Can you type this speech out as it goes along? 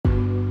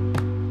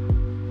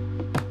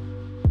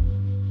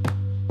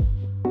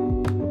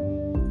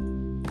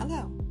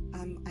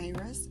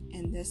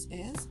This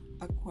is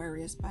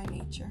Aquarius by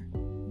Nature.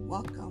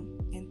 Welcome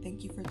and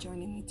thank you for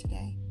joining me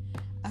today.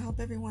 I hope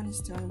everyone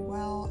is doing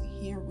well.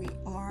 Here we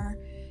are,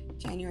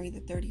 January the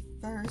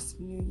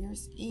 31st, New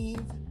Year's Eve.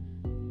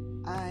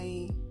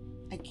 I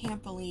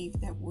can't believe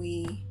that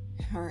we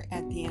are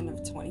at the end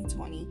of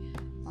 2020.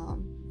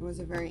 It was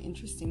a very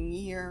interesting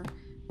year.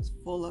 It was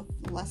full of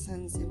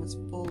lessons. It was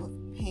full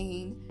of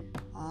pain,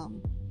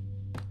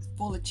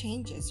 full of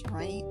changes,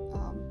 right?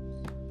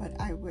 But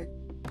I would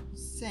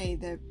say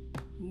that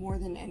more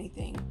than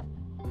anything,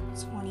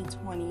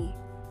 2020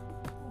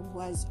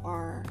 was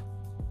our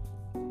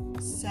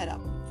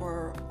setup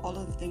for all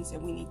of the things that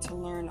we need to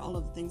learn, all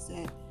of the things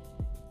that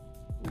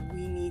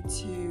we need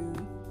to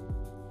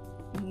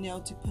know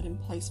to put in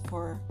place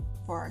for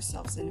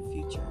ourselves in the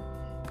future.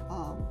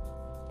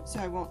 So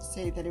I won't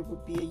say that it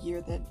would be a year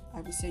that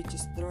I would say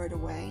just throw it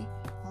away.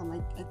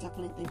 I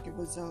definitely think it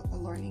was a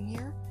learning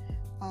year.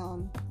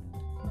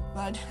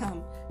 But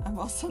I'm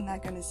also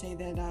not going to say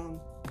that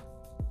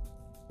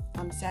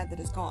I'm sad that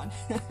it's gone.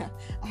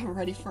 I'm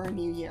ready for a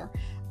new year.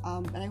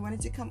 But I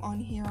wanted to come on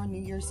here on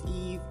New Year's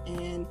Eve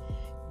and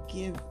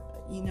give,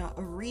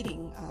 a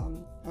reading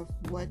of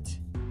what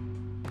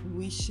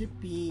we should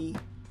be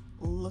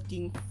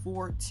looking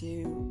forward to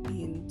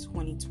in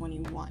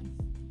 2021.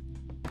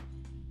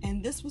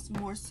 And this was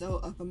more so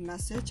of a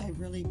message. I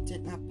really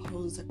did not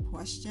pose a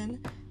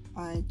question.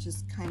 I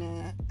just kind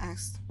of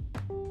asked,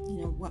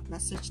 what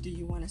message do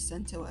you want to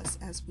send to us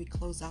as we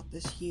close out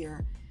this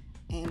year?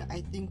 And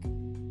I think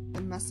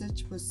the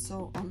message was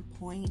so on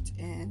point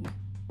and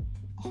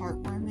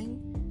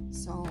heartwarming.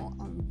 So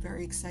I'm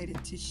very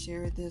excited to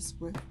share this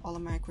with all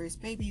of my Aquarius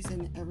babies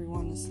and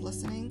everyone that's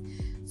listening.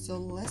 So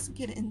let's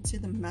get into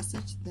the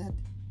message that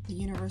the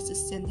universe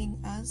is sending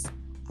us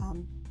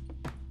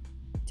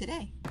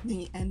today,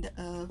 the end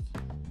of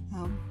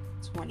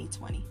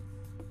 2020.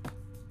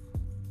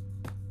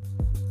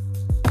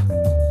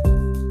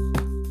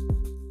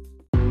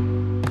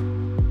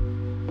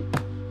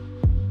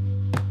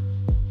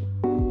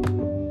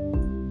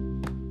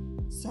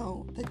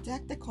 The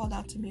deck that called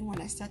out to me when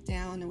I sat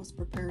down and was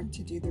preparing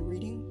to do the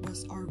reading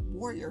was our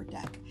Warrior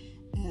deck,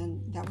 and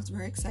that was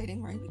very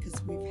exciting, right?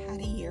 Because we've had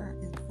a year,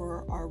 and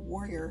for our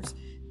warriors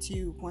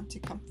to want to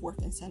come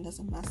forth and send us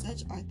a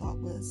message, I thought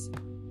was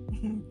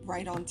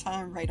right on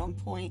time, right on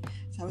point.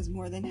 So I was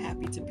more than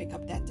happy to pick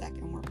up that deck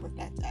and work with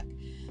that deck.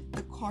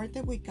 The card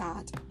that we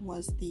got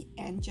was the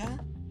Anja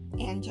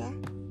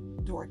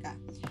Durga,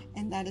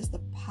 and that is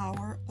the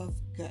power of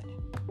good.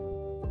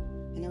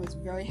 And I was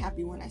very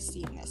happy when I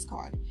seen this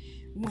card.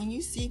 When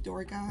you see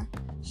Durga,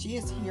 she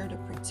is here to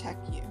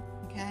protect you,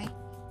 okay?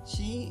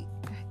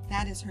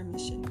 That is her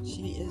mission.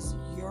 She is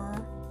your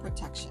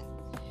protection.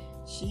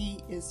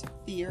 She is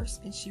fierce,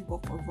 and she will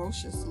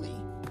ferociously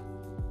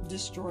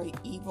destroy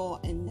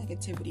evil and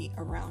negativity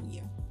around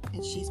you.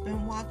 And she's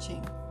been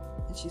watching,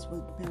 and she's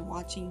been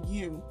watching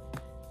you,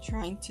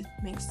 trying to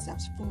make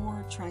steps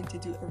forward, trying to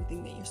do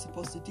everything that you're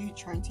supposed to do,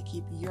 trying to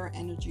keep your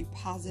energy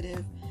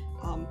positive.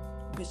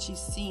 But she's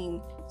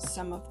seen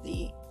some of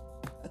the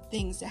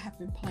things that have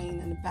been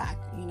playing in the back.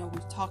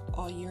 We've talked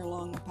all year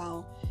long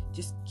about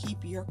just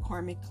keep your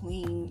karmic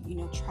clean,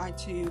 try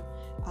to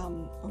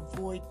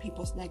avoid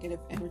people's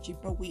negative energy.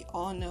 But we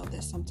all know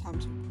that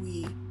sometimes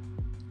we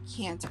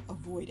can't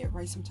avoid it,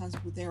 right? Sometimes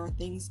there are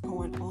things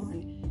going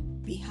on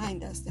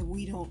behind us that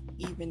we don't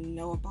even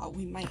know about.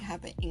 We might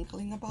have an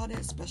inkling about it,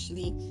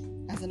 especially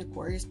as an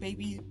Aquarius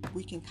baby.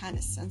 We can kind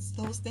of sense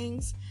those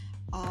things.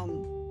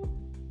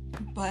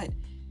 But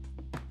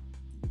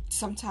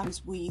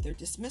sometimes we either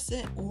dismiss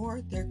it, or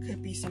there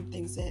could be some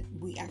things that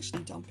we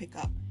actually don't pick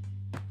up.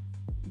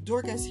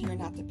 Durga's here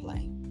not to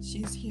play.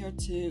 She's here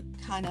to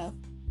kind of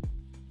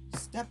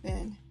step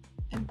in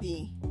and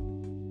be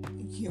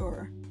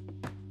your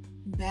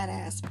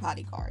badass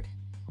bodyguard.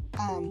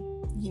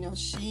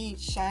 She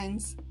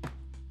shines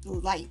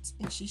light,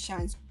 and she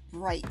shines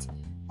bright.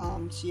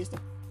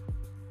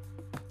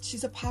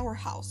 She's a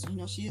powerhouse.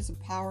 She is a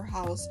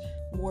powerhouse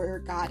warrior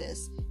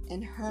goddess,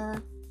 and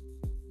her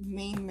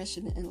main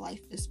mission in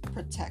life is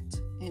protect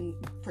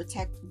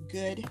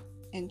good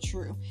and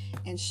true.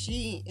 And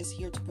she is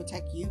here to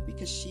protect you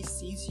because she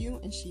sees you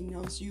and she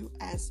knows you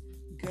as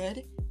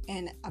good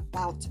and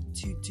about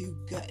to do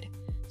good.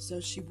 So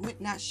she would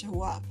not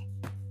show up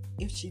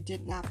if she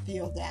did not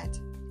feel that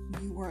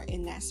you were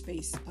in that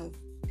space of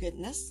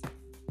goodness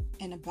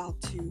and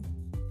about to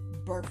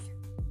birth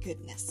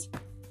goodness.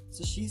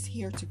 So she's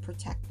here to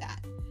protect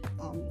that.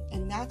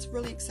 And that's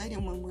really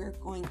exciting when we're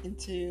going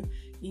into,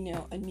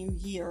 a new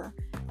year.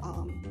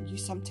 You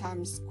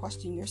sometimes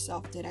question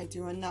yourself, did I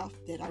do enough?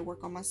 Did I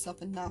work on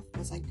myself enough?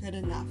 Was I good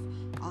enough?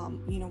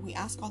 We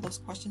ask all those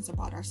questions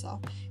about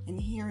ourselves. And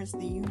here is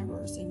the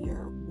universe and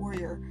your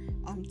warrior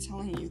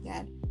telling you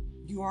that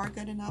you are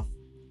good enough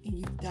and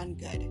you've done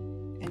good.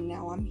 And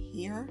now I'm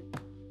here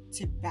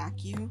to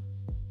back you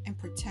and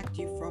protect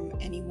you from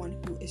anyone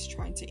who is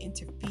trying to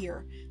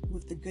interfere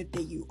with the good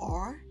that you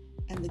are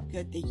and the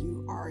good that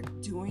you are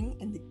doing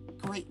and the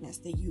greatness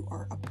that you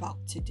are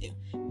about to do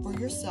for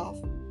yourself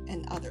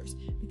and others.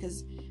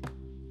 Because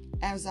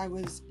as I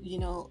was,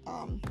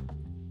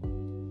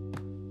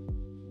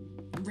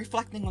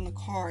 reflecting on the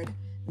card,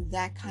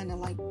 that kind of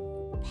like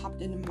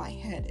popped into my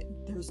head.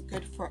 There's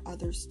good for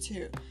others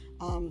too.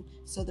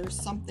 So there's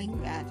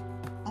something that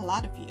a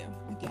lot of you,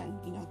 again,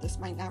 this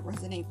might not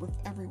resonate with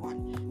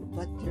everyone,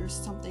 but there's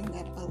something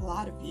that a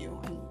lot of you,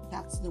 and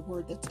that's the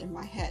word that's in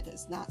my head,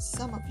 it's not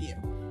some of you.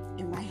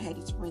 In my head,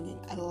 it's ringing.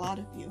 A lot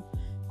of you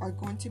are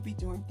going to be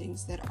doing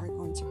things that are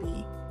going to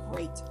be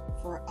great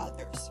for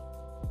others.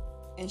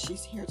 And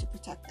she's here to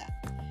protect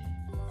that.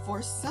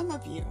 For some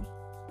of you,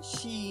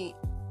 she's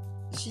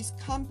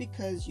come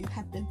because you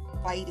have been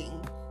fighting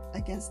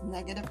against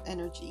negative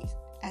energy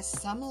at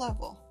some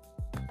level,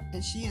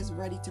 and she is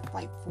ready to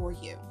fight for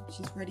you.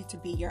 She's ready to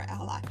be your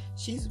ally.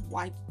 She's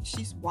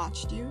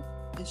watched you,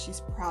 and she's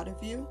proud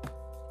of you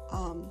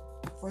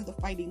for the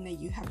fighting that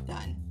you have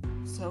done.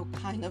 So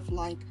kind of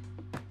like,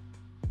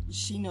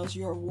 she knows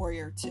you're a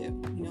warrior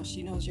too.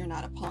 She knows you're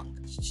not a punk.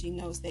 She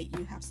knows that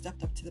you have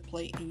stepped up to the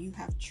plate and you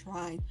have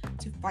tried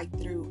to fight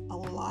through a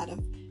lot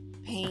of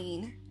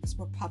pain. That's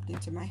what popped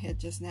into my head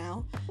just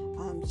now.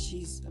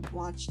 She's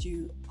watched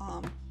you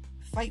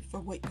fight for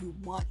what you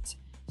want.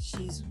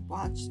 She's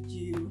watched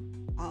you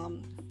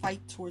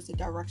fight towards the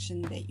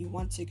direction that you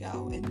want to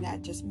go, and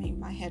that just made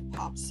my head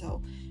pop.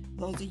 So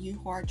those of you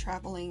who are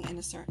traveling in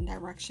a certain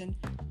direction,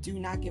 do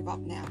not give up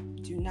now.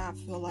 Do not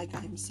feel like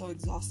I'm so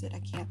exhausted, I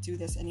can't do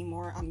this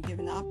anymore, I'm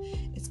giving up.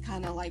 It's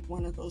kind of like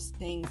one of those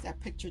things. That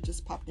picture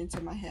just popped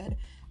into my head.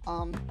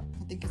 I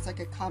think it's like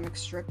a comic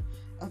strip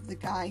of the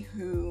guy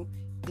who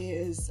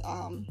is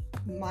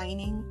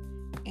mining,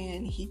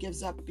 and he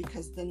gives up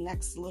because the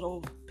next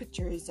little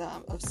picture is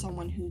of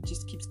someone who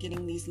just keeps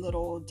getting these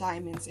little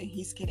diamonds, and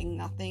he's getting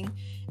nothing,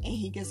 and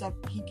he gives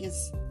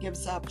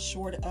up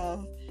short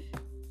of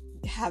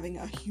having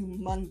a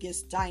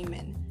humongous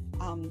diamond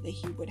that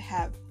he would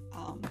have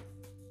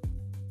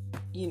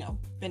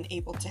been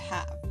able to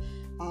have.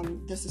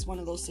 This is one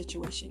of those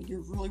situations.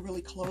 You're really,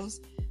 really close,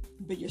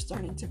 but you're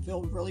starting to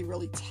feel really,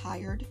 really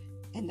tired,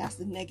 and that's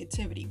the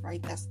negativity,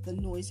 right? That's the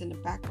noise in the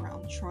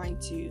background trying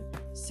to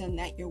send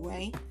that your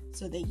way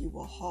so that you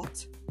will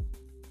halt,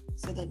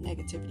 so that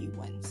negativity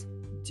wins.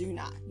 Do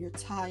not. You're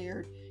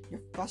tired,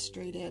 you're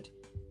frustrated,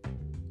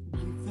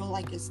 you feel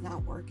like it's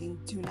not working.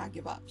 Do not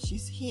give up.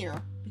 She's here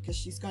because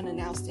she's going to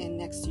now stand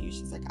next to you.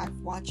 She's like, I've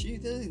watched you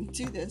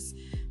do this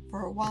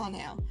for a while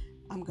now.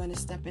 I'm going to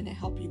step in and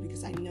help you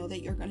because I know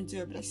that you're going to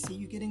do it, but I see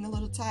you getting a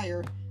little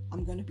tired.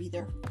 I'm going to be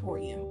there for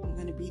you. I'm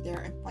going to be there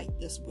and fight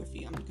this with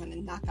you. I'm going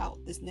to knock out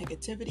this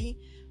negativity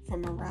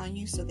from around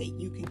you so that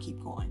you can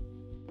keep going.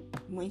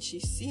 When she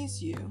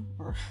sees you,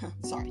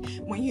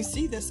 when you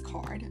see this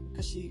card,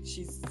 because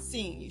she's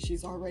seeing you,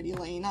 she's already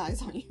laying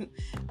eyes on you.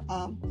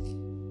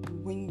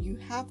 When you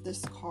have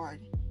this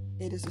card,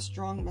 it is a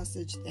strong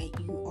message that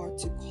you are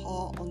to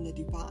call on the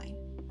divine,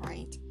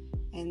 right?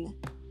 And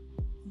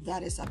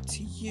that is up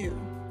to you.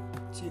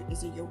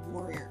 Is it your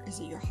warrior? Is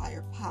it your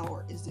higher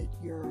power? Is it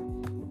your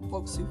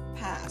folks who've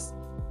passed?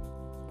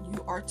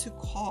 You are to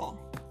call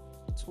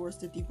towards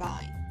the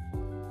divine,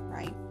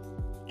 right?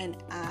 And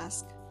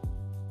ask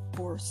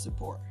for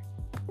support.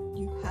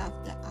 You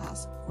have to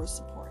ask for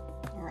support,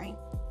 all right?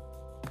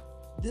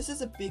 This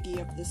is a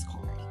biggie of this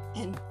card,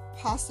 and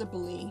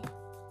possibly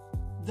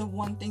the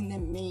one thing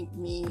that made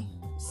me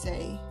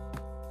say,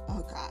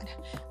 oh God,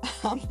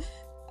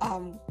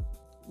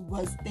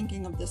 was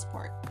thinking of this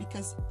part,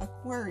 because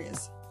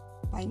Aquarius,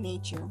 by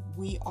nature,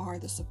 we are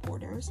the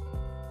supporters.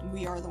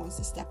 We are the ones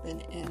to step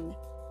in and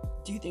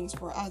do things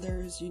for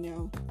others.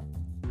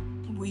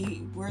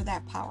 We're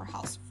that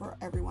powerhouse for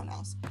everyone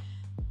else.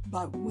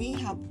 But we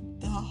have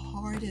the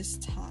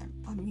hardest time.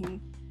 I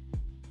mean,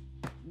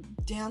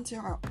 down to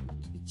our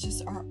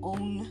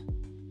own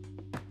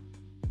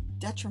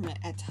detriment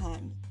at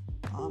times,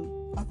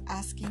 of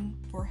asking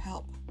for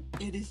help.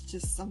 It is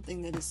just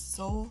something that is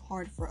so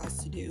hard for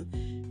us to do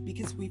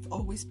because we've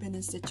always been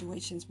in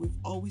situations, we've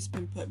always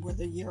been put,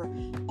 whether you're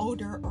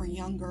older or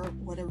younger,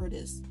 whatever it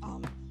is.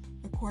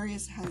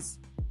 Aquarius has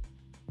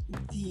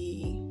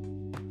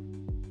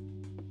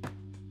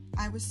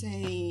I would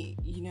say,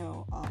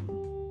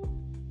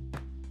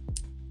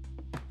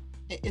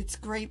 it's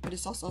great, but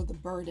it's also the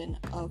burden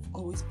of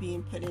always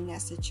being put in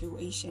that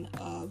situation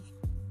of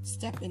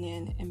stepping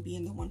in and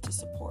being the one to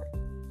support.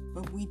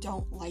 But we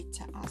don't like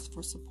to ask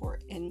for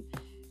support. And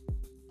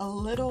a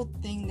little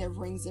thing that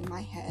rings in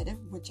my head,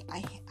 which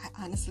I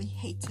honestly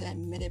hate to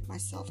admit it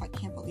myself, I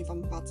can't believe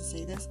I'm about to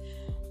say this,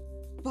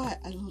 but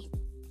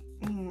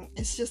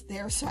it's just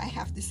there, so I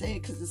have to say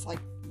it because it's like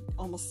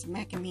almost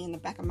smacking me in the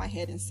back of my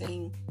head and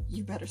saying,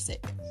 you better say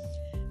it.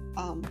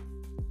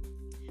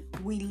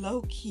 We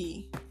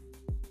low-key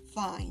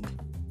find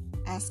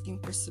asking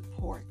for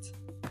support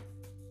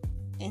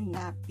and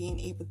not being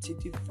able to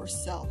do for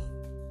self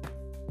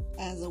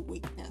as a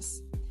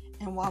weakness.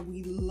 And while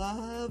we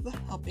love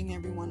helping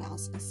everyone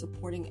else and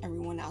supporting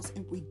everyone else,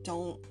 and we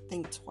don't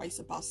think twice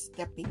about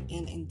stepping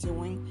in and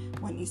doing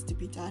what needs to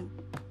be done,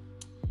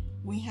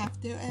 we have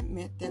to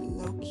admit that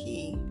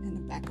low-key in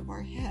the back of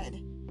our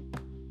head,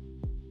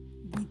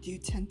 we do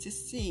tend to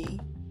see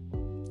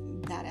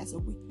that as a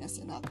weakness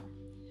in others.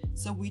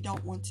 So we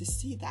don't want to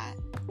see that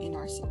in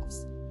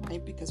ourselves,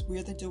 right? Because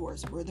we're the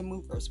doers, we're the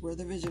movers, we're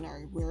the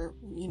visionary, we're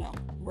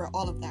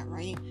all of that,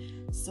 right?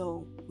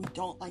 So we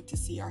don't like to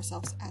see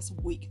ourselves as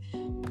weak.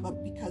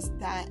 But because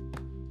that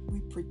we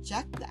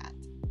project that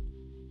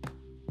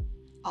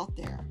out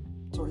there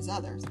towards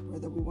others,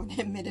 whether we want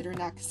to admit it or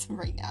not, because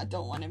right now I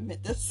don't want to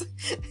admit this.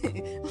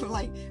 I'm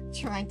like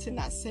trying to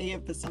not say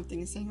it, but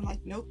something is saying like,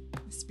 nope,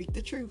 speak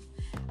the truth.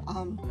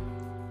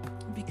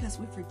 Because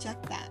we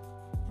project that,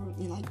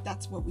 like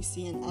that's what we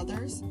see in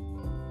others.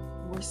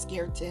 We're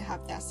scared to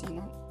have that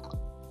seen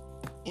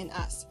in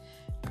us.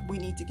 We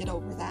need to get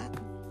over that.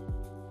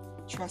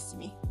 Trust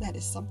me, that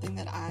is something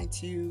that I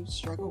too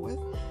struggle with.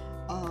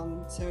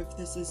 So if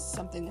this is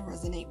something that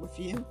resonates with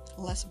you,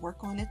 let's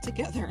work on it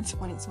together in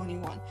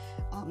 2021.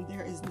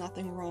 There is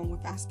nothing wrong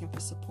with asking for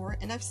support,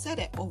 and I've said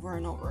it over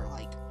and over,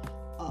 like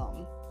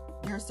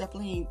there's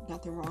definitely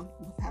nothing wrong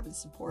with having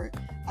support.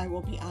 I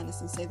will be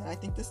honest and say that I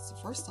think this is the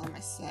first time I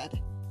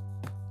said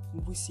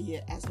we see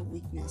it as a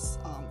weakness,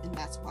 and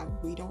that's why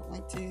we don't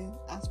like to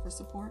ask for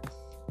support.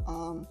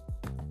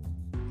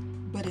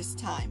 But it's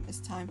time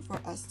for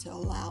us to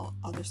allow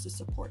others to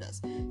support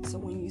us. So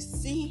when you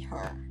see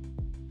her,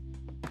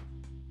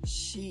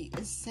 she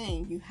is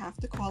saying you have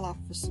to call out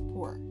for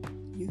support.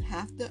 You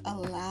have to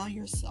allow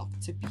yourself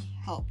to be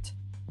helped.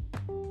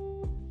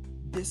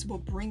 This will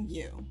bring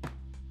you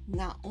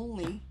not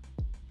only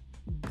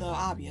the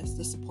obvious,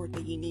 the support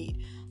that you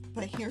need,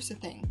 but here's the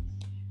thing.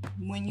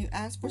 When you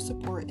ask for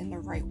support in the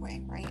right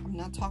way, right? I'm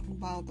not talking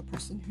about the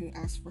person who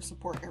asks for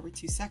support every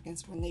 2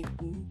 seconds when they've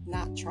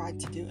not tried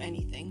to do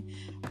anything.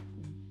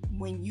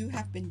 When you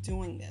have been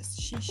doing this,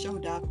 she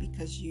showed up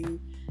because you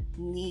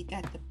need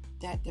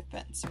that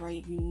defense,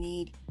 right? You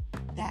need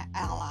that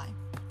ally.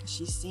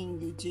 She's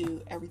seeing you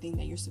do everything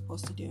that you're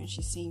supposed to do, and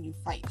she's seeing you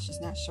fight. She's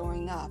not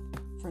showing up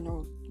for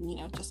no,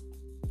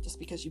 just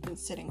because you've been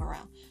sitting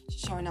around.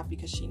 She's showing up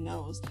because she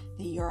knows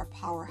that you're a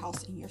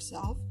powerhouse in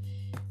yourself.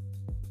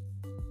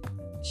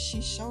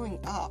 She's showing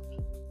up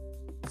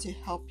to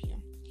help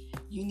you.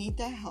 You need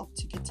that help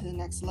to get to the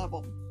next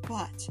level.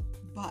 But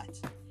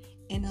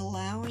in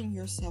allowing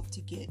yourself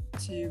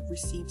to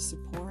receive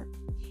support,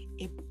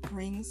 it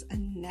brings a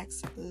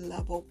next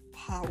level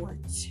power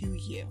to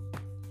you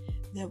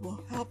that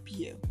will help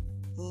you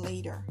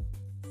later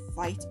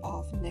fight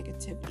off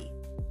negativity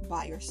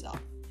by yourself.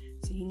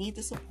 So you need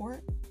the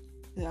support.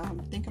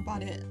 Think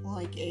about it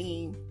like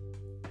a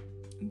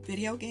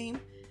video game.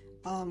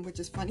 Which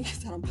is funny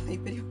because I don't play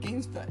video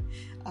games, but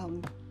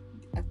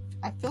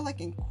I feel like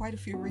in quite a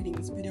few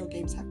readings, video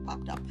games have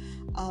popped up.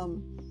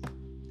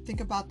 Think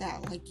about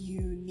that, like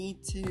you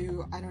need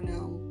to,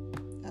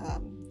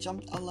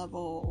 jump a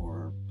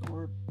level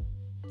or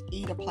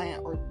eat a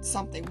plant or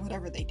something,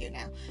 whatever they do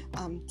now,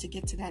 to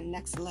get to that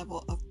next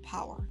level of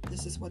power.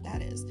 This is what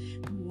that is.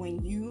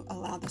 When you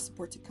allow the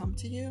support to come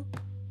to you,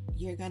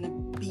 you're going to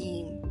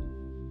beam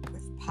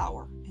with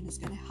power, and it's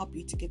going to help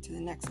you to get to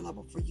the next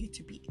level for you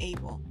to be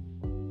able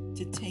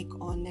to take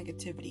on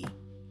negativity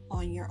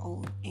on your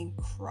own and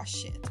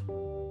crush it.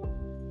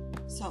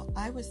 So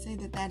I would say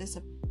that is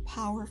a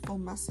powerful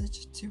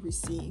message to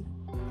receive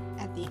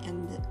at the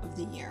end of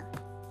the year,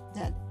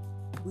 that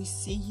we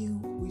see you,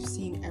 we've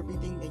seen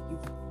everything that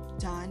you've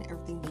done,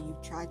 everything that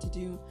you've tried to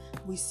do.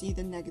 We see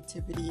the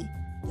negativity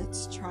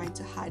that's trying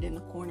to hide in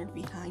a corner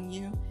behind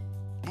you,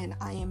 and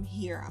I am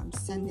here. I'm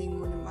sending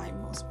one of my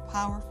most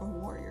powerful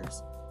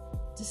warriors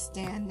to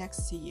stand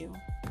next to you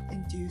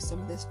and do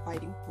some of this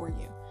fighting for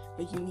you.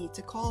 But you need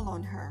to call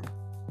on her.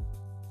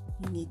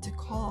 You need to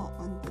call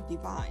on the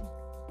divine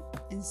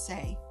and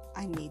say,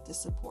 I need the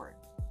support.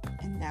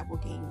 And that will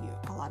gain you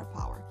a lot of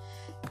power.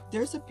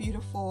 There's a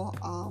beautiful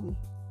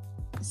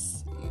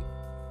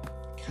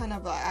kind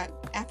of a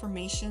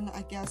affirmation,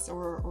 I guess,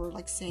 or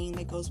like saying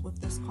that goes with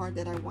this card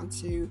that I want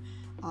to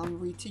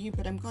read to you.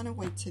 But I'm going to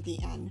wait to the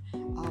end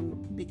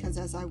because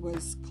as I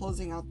was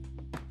closing out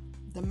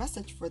the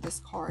message for this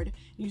card,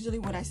 usually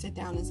what I sit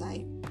down is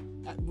I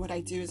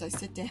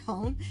sit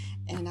down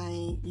and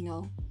I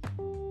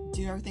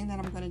do everything that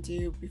I'm going to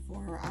do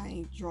before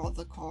I draw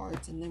the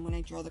cards, and then when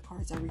I draw the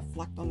cards I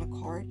reflect on the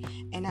card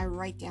and I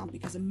write down,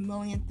 because a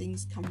million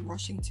things come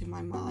rushing to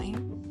my mind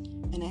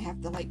and I have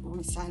to like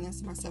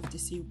re-silence myself to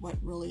see what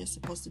really is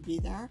supposed to be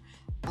there,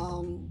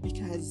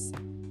 because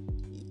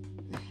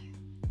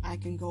I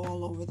can go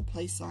all over the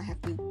place, so I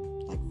have to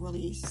like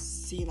really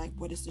see like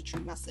what is the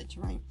true message,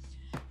 right?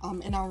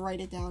 And I'll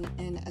write it down,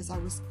 and as I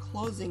was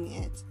closing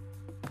it,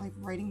 like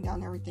writing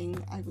down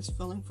everything I was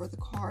feeling for the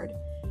card,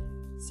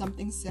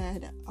 something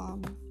said,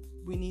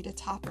 we need a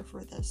topper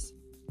for this.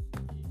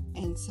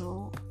 And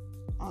so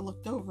I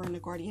looked over and the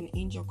guardian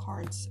angel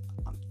cards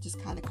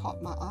just kind of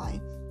caught my eye.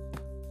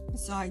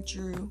 So I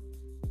drew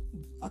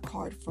a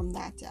card from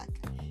that deck.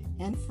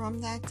 And from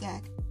that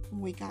deck,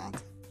 we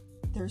got,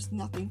 there's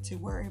nothing to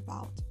worry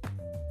about.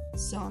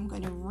 So I'm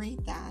going to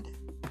read that,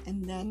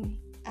 and then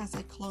as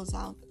I close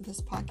out this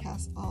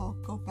podcast, I'll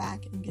go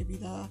back and give you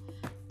the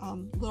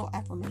little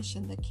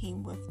affirmation that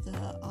came with the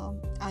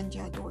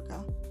Anja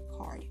Durga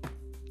card.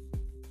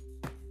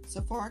 So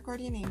for our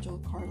guardian angel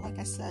card, like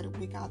I said,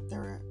 we got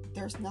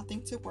there's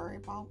nothing to worry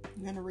about.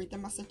 I'm going to read the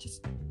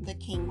messages that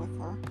came with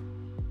her.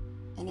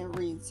 And it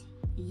reads,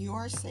 you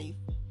are safe,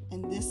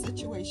 and this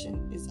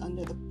situation is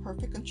under the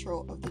perfect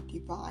control of the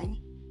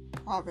divine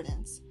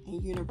providence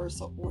and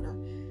universal order.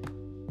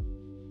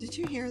 Did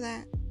you hear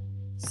that?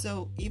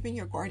 So even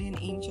your guardian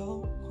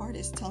angel card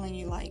is telling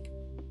you, like,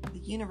 the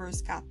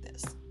universe got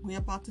this. We're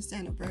about to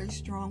send a very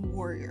strong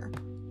warrior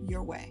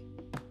your way.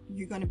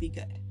 You're going to be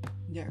good.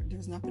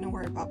 There's nothing to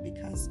worry about,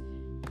 because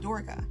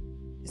Durga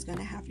is going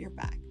to have your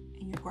back,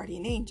 and your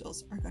guardian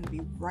angels are going to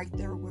be right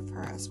there with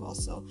her as well.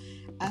 So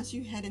as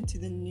you head into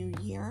the new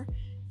year,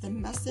 the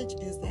message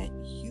is that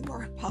you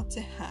are about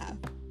to have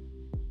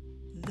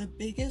the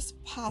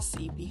biggest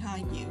posse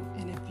behind you.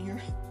 And if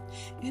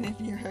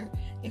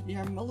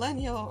you're a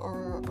millennial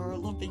or a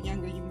little bit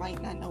younger, you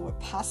might not know what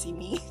posse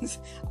means.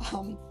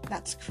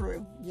 That's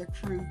crew, your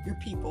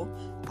people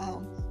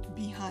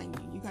behind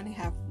you. You're going to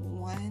have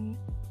one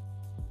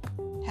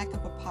heck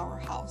of a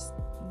powerhouse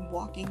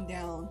walking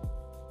down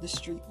the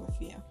street with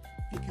you,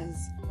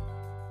 because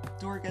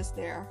Durga's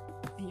there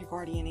and your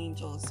guardian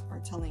angels are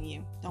telling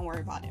you, don't worry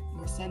about it.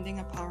 We're sending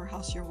a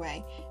powerhouse your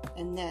way.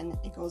 And then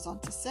it goes on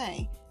to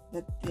say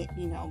that,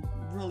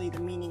 really the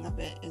meaning of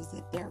it is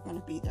that they're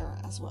going to be there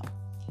as well.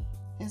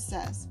 It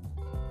says,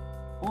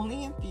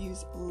 only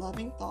infuse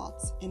loving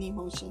thoughts and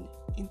emotion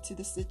into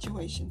the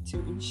situation to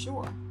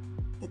ensure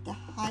that the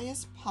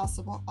highest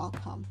possible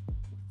outcome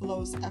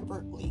flows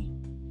effortlessly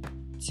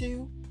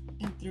to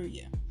and through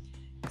you.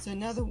 So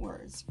in other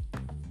words,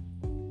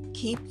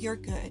 keep your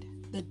good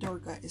that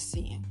Durga is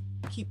seeing.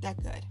 Keep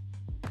that good.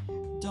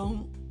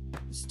 Don't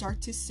start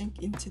to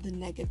sink into the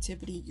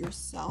negativity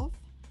yourself.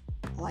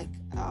 Like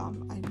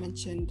I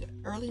mentioned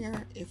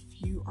earlier, if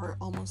you are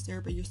almost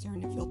there but you're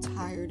starting to feel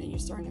tired and you're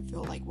starting to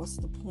feel like, what's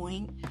the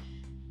point?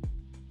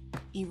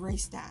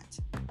 Erase that.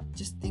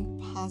 Just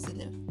think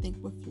positive.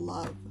 Think with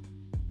love.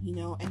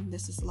 And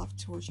this is love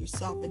towards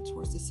yourself and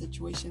towards the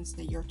situations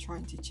that you're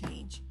trying to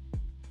change,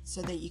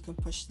 so that you can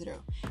push through.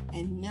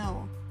 And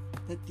know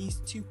that these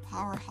two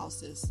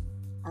powerhouses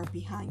are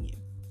behind you.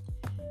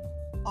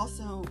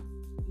 Also,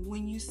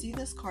 when you see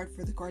this card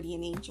for the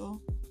guardian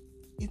angel,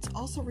 it's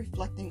also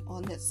reflecting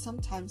on that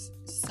sometimes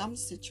some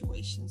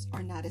situations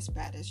are not as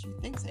bad as you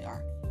think they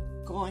are.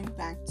 Going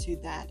back to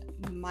that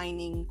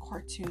mining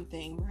cartoon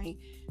thing, right?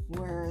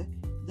 Where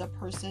the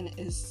person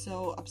is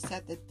so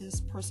upset that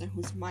this person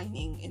who's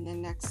mining in the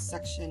next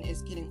section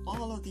is getting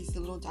all of these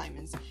little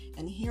diamonds.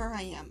 And here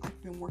I am.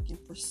 I've been working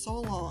for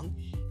so long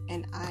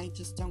and I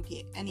just don't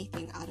get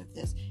anything out of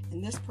this.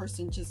 And this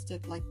person just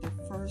did like the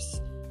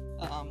first,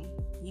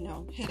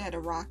 hit at a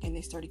rock and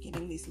they started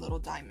getting these little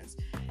diamonds.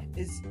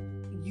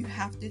 You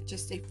have to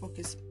just stay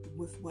focused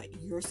with what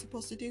you're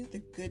supposed to do, the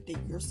good that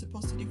you're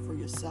supposed to do for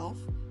yourself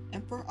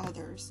and for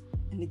others,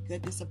 and the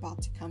good that's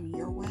about to come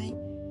your way,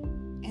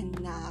 and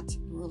not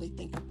really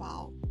think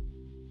about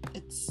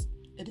it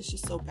is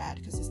just so bad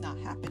because it's not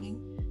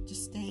happening.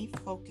 Just stay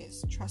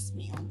focused. Trust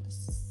me on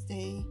this.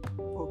 Stay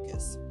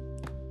focused.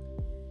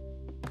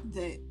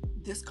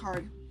 This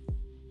card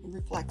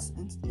reflects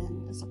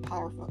and is a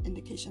powerful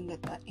indication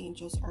that the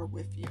angels are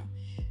with you.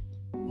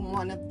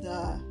 One of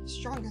the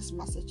strongest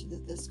messages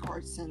that this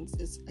card sends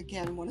is,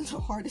 again, one of the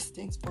hardest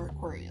things for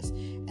Aquarius,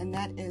 and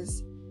that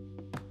is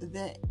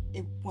that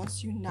it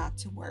wants you not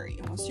to worry.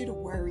 It wants you to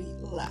worry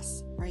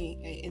less, right?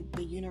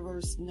 The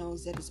universe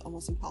knows that it's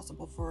almost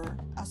impossible for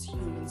us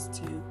humans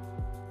to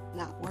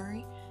not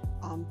worry,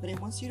 but it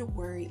wants you to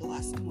worry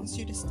less. It wants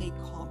you to stay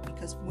calm,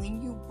 because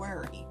when you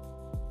worry,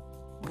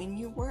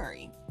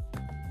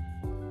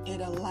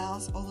 it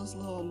allows all those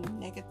little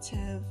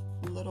negative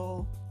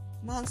little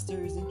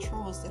monsters and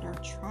trolls that are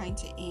trying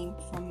to aim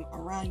from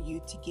around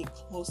you to get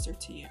closer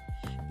to you,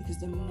 because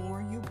the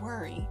more you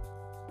worry,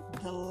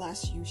 the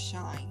less you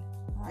shine,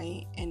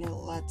 right? And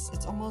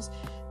it's almost,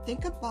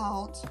 think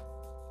about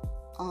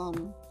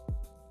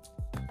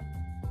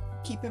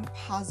keeping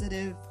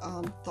positive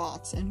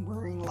thoughts and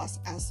worrying less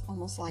as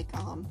almost like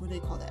what do they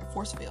call that, a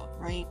force field,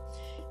 right?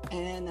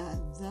 And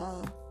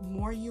the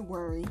more you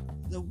worry,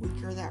 the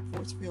weaker that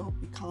force field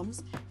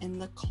becomes, and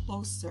the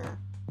closer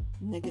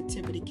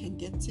negativity can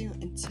get to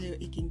until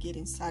it can get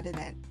inside of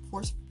that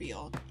force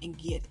field and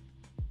get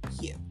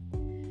you.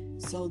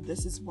 So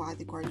this is why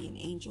the guardian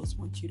angels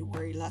want you to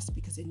worry less,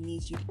 because it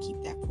needs you to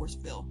keep that force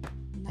field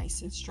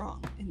nice and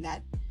strong. And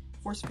that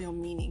force field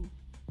meaning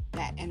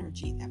that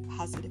energy, that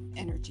positive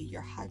energy,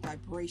 your high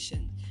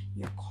vibration,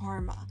 your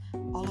karma,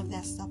 all of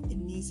that stuff, it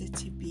needs it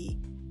to be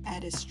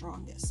at its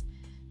strongest.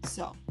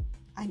 So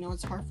I know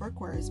it's hard for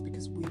Aquarius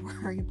because we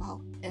worry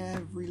about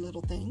every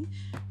little thing,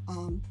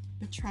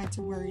 but try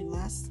to worry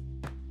less.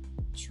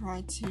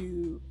 Try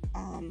to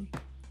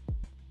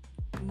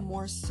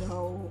more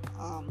so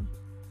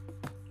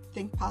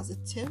think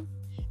positive,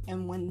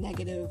 and when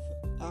negative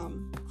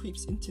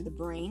creeps into the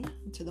brain,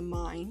 into the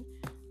mind,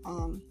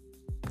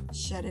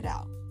 shut it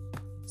out.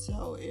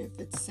 So if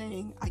it's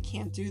saying I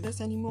can't do this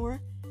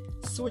anymore,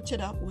 switch it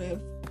up with,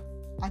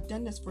 I've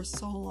done this for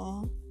so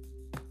long,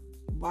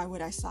 why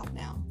would I stop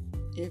now?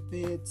 If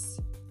it's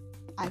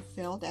I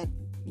failed at,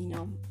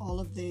 all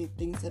of the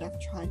things that I've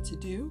tried to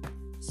do,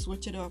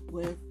 switch it up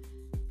with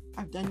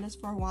I've done this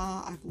for a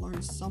while. I've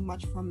learned so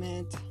much from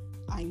it.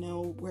 I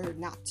know where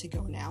not to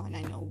go now, and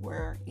I know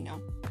where,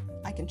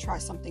 I can try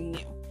something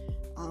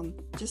new.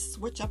 Just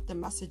switch up the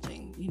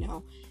messaging.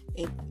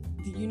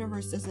 The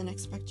universe doesn't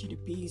expect you to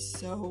be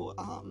so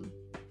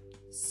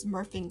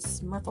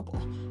smurfable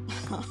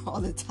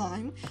all the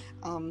time.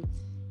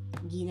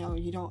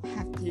 You don't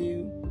have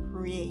to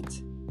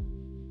create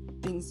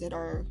things that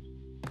are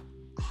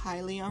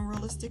highly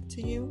unrealistic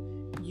to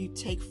you. You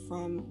take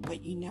from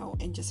what you know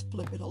and just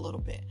flip it a little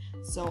bit.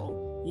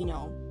 So,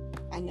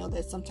 I know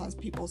that sometimes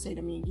people say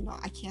to me,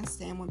 I can't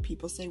stand when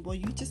people say, well,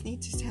 you just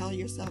need to tell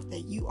yourself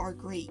that you are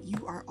great,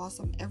 you are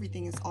awesome,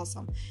 everything is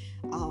awesome.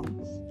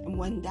 And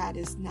when that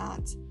is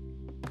not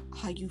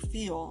how you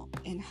feel,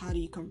 and how do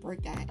you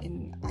convert that?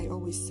 And I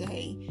always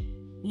say,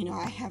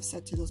 I have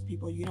said to those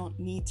people, you don't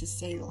need to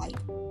say like,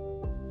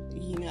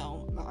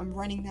 I'm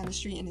running down the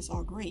street and it's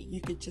all great.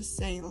 You could just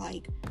say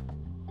like,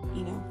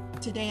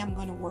 today I'm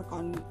going to work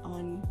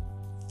on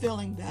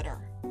feeling better.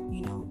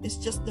 It's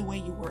just the way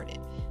you word it.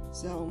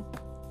 So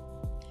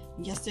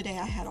yesterday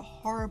I had a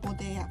horrible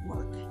day at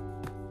work.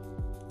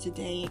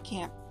 Today it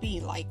can't be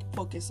like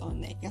focus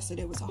on that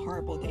yesterday was a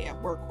horrible day at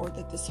work, or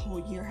that this whole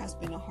year has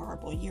been a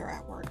horrible year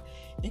at work.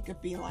 It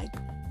could be like,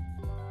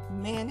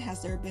 man,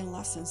 has there been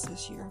lessons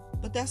this year?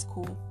 But that's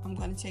cool. I'm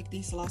going to take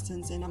these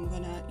lessons and I'm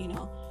going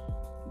to,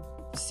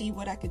 see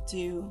what I could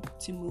do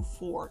to move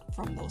forward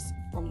from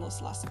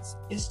those lessons.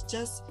 It's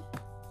just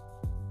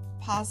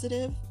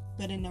positive,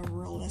 but in a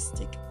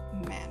realistic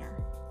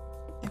manner,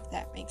 if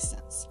that makes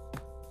sense.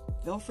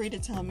 Feel free to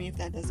tell me if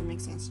that doesn't make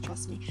sense.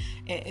 Trust me,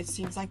 it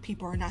seems like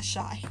people are not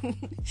shy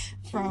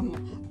from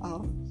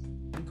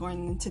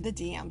going into the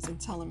DMs and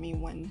telling me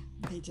when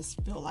they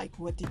just feel like,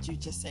 what did you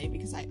just say?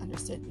 Because I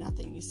understood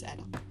nothing you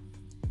said.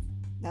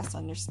 That's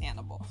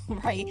understandable,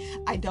 right?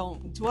 I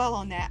don't dwell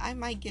on that. I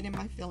might get in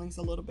my feelings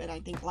a little bit. I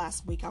think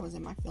last week I was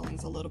in my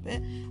feelings a little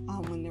bit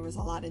when there was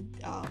a lot of,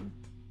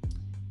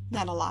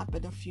 not a lot,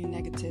 but a few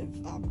negative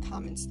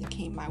comments that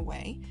came my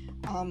way.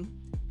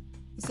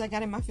 So I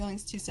got in my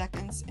feelings 2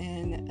 seconds,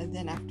 and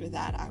then after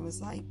that I was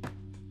like,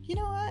 you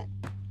know what?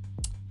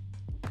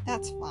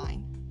 That's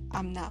fine.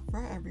 I'm not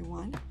for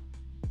everyone.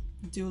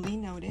 Duly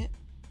noted.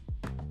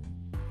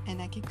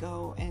 And I could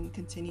go and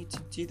continue to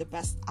do the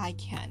best I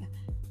can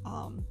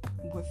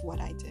with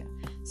what I do.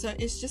 So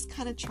it's just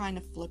kind of trying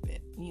to flip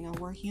it.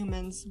 We're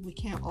humans. We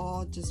can't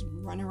all just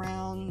run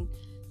around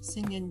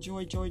singing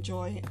joy, joy,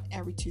 joy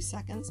every 2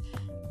 seconds.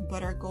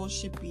 But our goal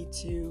should be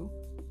to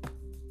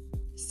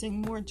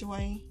sing more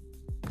joy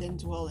than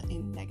dwell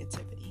in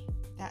negativity.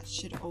 That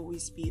should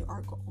always be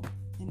our goal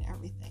in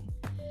everything.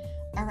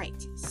 All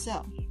right.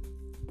 So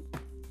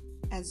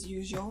as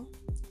usual,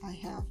 I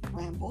have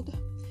rambled.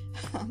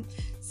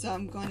 So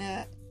I'm going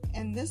to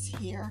end this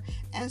here.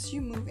 As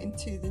you move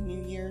into the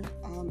new year,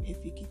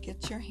 if you could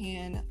get your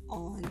hand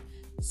on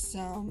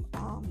some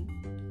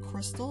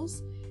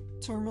crystals.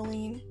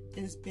 Tourmaline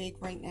is big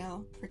right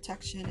now.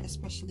 Protection,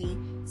 especially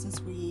since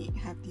we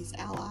have these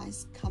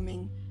allies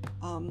coming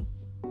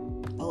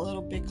a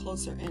little bit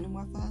closer in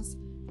with us.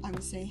 I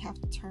would say have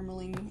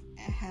tourmaline,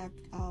 have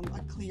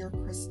a clear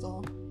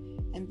crystal.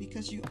 And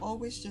because you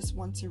always just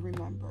want to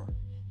remember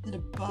that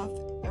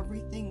above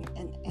everything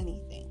and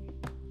anything,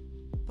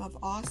 above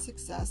all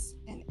success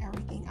and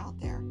everything out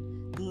there,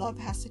 love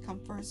has to come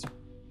first.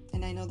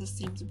 And I know this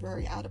seems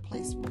very out of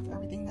place with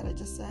everything that I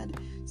just said,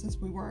 since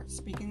we weren't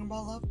speaking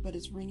about love, but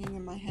it's ringing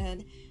in my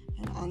head.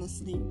 And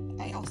honestly,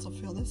 I also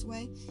feel this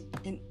way.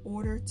 In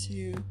order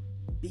to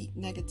beat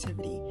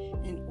negativity,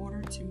 in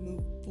order to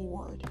move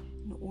forward,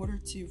 in order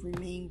to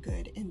remain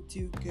good and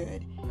do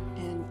good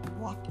and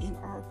walk in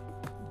our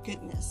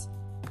goodness,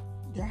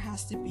 there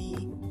has to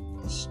be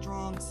a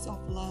strong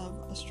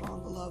self-love, a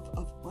strong love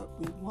of what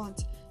we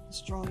want, a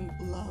strong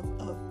love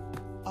of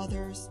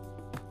others,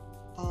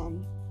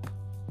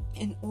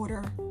 in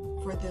order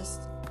for this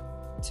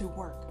to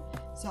work.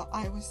 So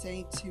I would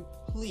say to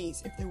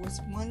please, if there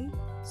was one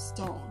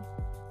stone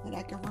that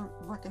I could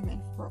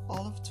recommend for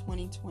all of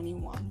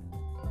 2021,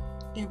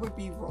 it would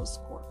be rose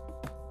quartz.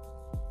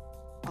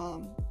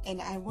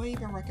 And I would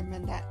even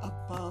recommend that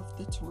above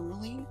the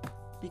tourmaline,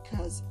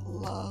 because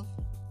love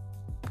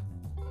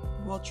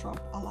will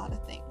trump a lot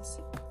of things.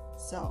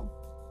 So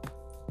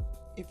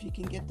if you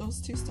can get those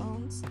two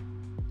stones,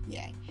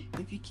 yay.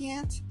 If you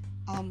can't,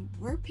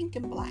 wear pink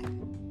and black.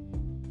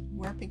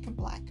 Wear pink and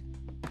black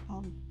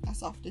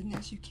as often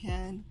as you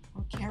can,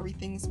 or carry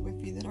things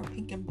with you that are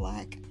pink and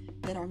black,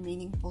 that are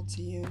meaningful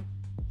to you.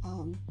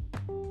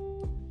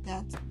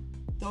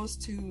 Those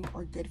two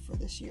are good for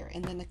this year.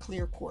 And then the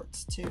clear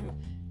quartz to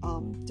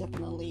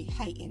definitely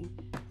heighten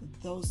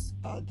those,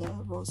 the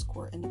rose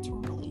quartz and the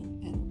tourmaline,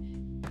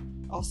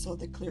 and also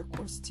the clear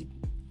quartz to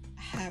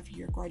have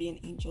your guardian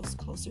angels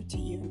closer to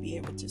you and be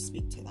able to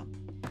speak to them.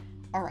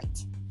 All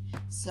right,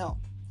 so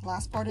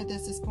last part of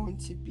this is going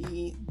to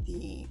be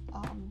the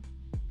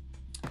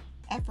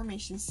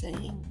affirmation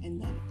saying,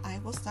 and then I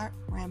will start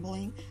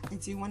rambling. I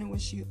do want to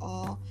wish you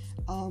all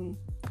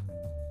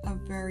a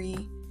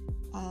very,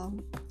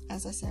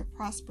 as I said,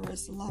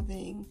 prosperous,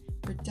 loving,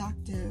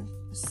 productive,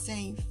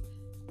 safe,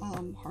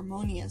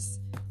 harmonious,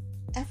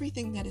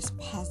 everything that is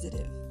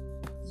positive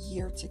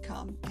year to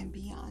come and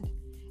beyond.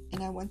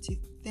 And I want to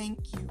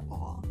thank you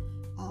all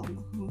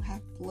who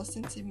have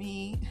listened to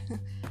me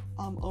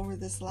over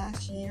this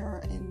last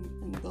year,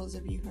 and those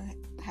of you who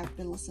have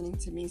been listening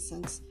to me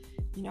since,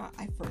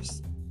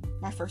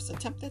 my first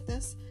attempt at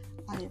this.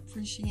 I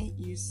appreciate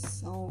you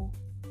so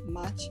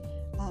much.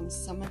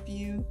 Some of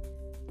you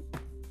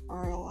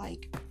are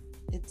like,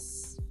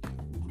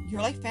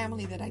 you're like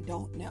family that I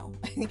don't know,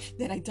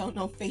 that I don't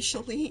know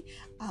facially,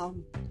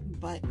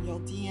 but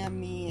you'll DM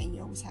me and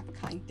you always have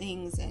kind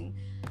things, and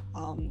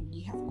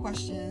you have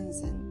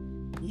questions, and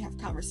you have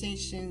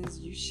conversations,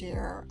 you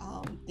share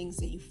things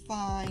that you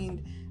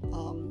find,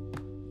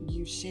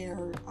 you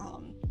share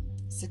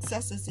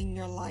successes in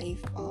your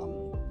life,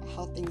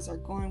 how things are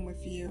going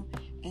with you,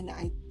 and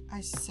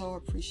I so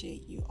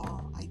appreciate you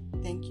all. I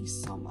thank you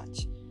so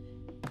much,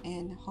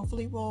 and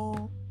hopefully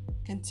we'll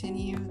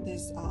continue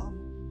this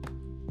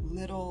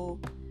little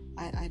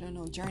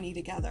journey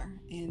together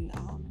in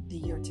the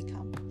year to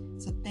come.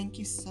 So thank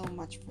you so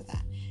much for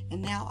that.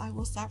 And now I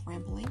will stop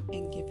rambling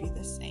and give you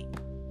the same.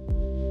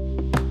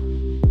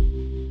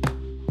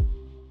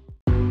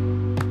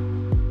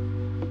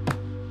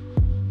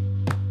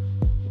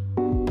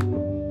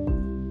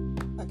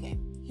 Okay,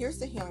 here's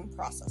the healing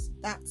process.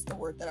 That's the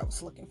word that I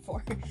was looking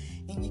for.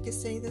 And you can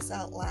say this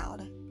out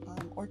loud,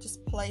 or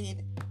just play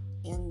it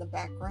in the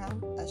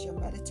background as you're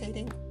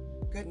meditating.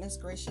 Goodness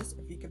gracious,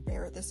 if you could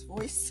bear this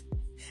voice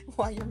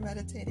while you're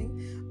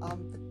meditating.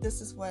 But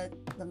this is what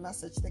the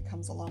message that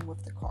comes along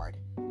with the card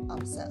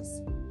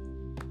says.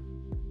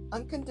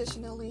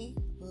 Unconditionally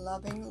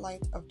loving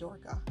light of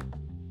Durga,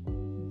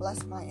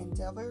 bless my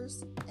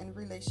endeavors and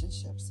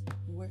relationships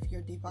with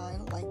your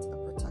divine light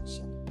of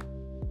protection.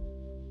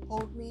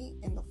 Hold me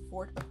in the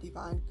fort of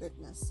divine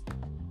goodness,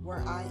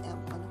 where I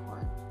am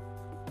unharmed.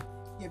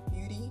 Your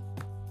beauty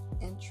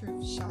and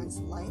truth shines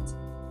light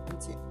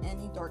into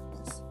any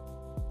darkness.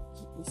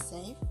 Keep me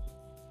safe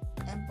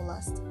and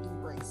blessed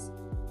in grace.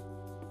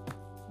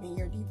 May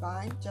your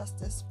divine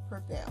justice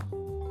prevail.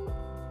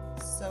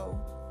 So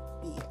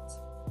be it.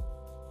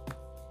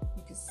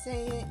 You can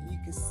say it, you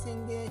can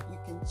sing it, you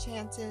can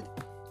chant it,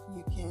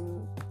 you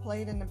can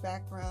play it in the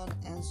background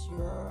as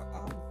you're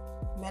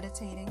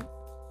meditating.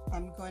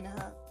 I'm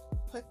gonna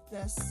put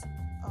this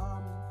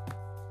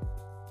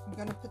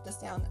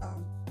down.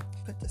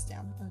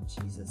 Oh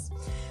Jesus.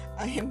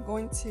 I am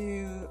going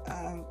to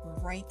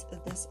write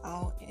this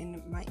out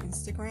in my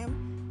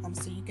Instagram,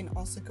 so you can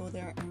also go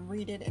there and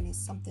read it, and it's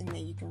something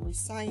that you can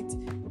recite.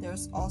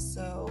 There's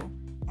also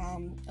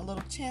a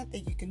little chant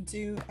that you can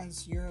do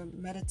as you're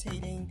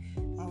meditating,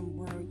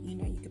 where you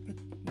can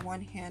put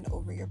one hand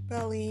over your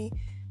belly,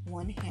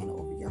 one hand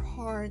over your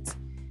heart.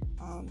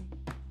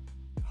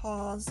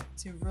 Pause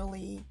to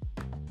really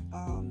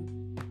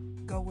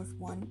go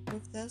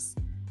with this.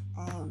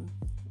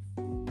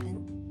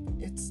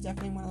 And it's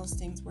definitely one of those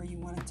things where you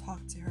want to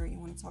talk to her, you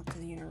want to talk to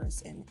the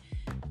universe, and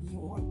you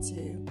want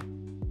to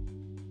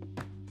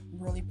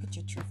really put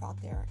your truth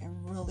out there and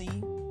really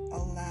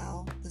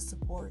allow the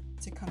support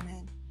to come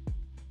in.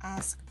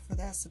 Ask for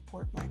that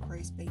support, my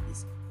Aquarius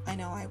babies. I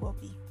know I will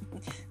be.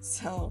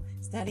 So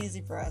it's not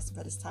easy for us,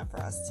 but it's time for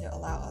us to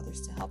allow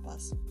others to help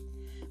us.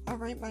 All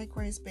right, my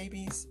Aquarius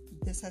babies,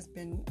 this has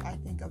been, I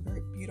think, a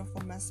very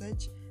beautiful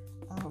message.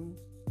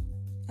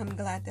 I'm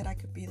glad that I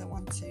could be the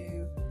one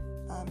to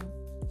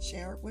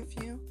share it with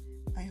you.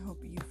 I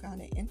hope you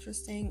found it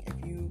interesting.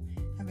 If you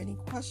have any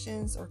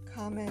questions or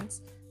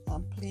comments,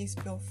 please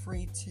feel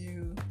free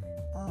to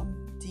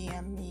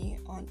DM me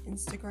on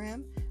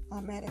Instagram.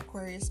 I'm at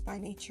Aquarius by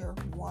Nature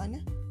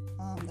 1.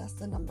 That's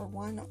the number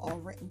 1, all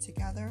written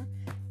together.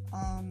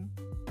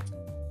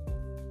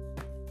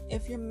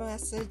 If your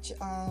message,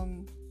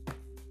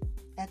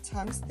 at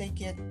times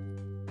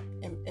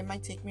it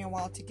might take me a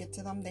while to get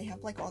to them. They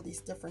have like all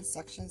these different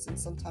sections, and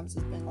sometimes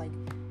it's been like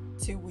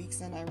 2 weeks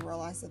and I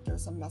realized that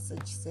there's a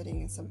message sitting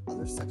in some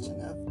other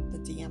section of the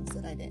DMs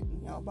that I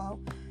didn't know about.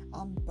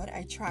 But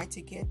I try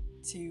to get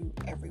to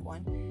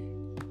everyone.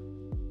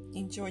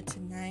 Enjoy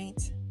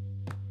tonight.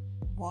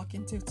 Walk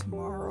into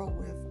tomorrow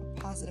with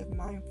a positive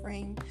mind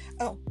frame.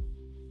 Oh,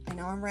 I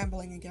know I'm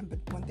rambling again, but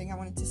one thing I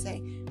wanted to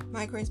say,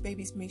 my Aquarius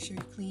babies, make sure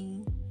you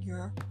clean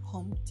your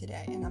home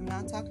today. And I'm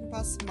not talking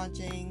about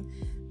smudging,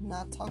 I'm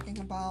not talking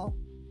about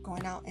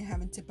going out and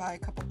having to buy a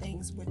couple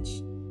things,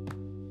 which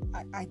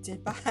I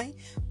did buy,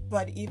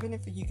 but even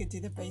if you could do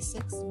the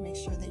basics, make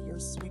sure that you're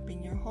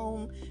sweeping your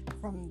home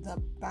from the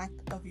back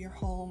of your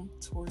home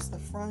towards the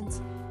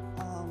front.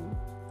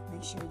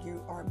 Make sure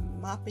you are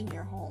mopping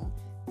your home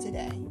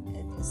today.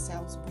 It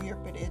sounds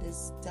weird, but it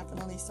is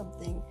definitely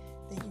something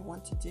that you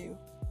want to do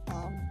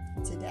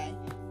today.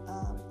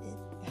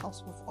 It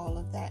helps with all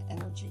of that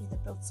energy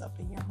that builds up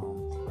in your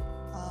home.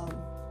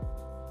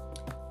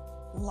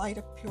 light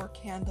a pure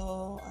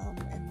candle,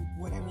 and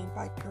what I mean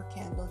by pure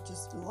candle,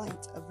 just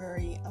light a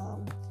very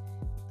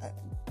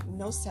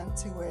no scent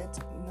to it,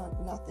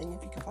 nothing.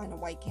 If you can find a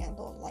white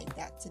candle, light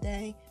that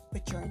today.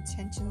 Put your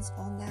intentions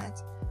on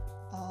that.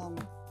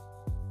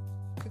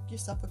 Cook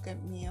yourself a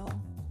good meal.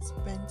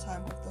 Spend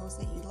time with those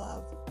that you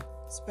love.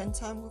 Spend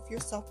time with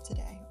yourself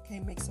today. Okay,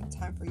 make some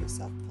time for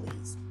yourself,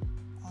 please.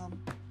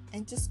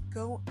 And just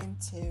go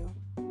into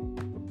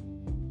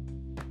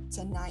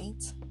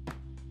tonight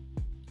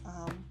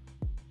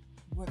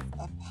with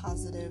a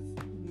positive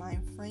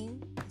mind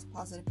frame, as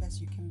positive as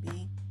you can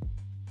be,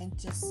 and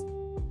just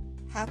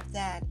have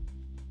that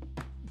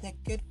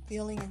good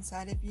feeling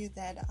inside of you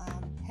that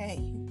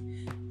hey,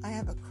 I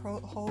have a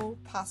whole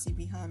posse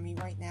behind me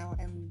right now,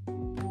 and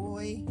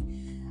boy,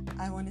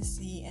 I want to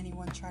see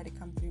anyone try to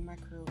come through my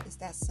crew. It's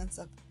that sense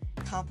of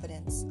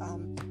confidence.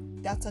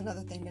 That's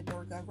another thing that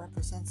Durga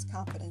represents,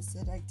 confidence,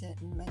 that I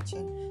didn't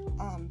mention.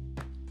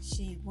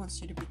 She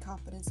wants you to be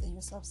confident in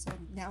yourself, so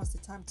now is the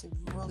time to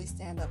really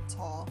stand up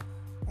tall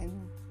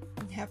and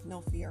have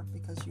no fear,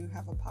 because you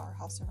have a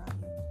powerhouse around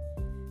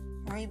you.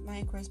 All right, my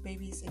Aquarius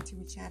babies, until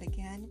we chat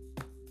again,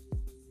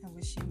 I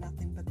wish you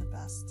nothing but the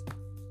best.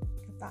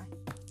 Goodbye.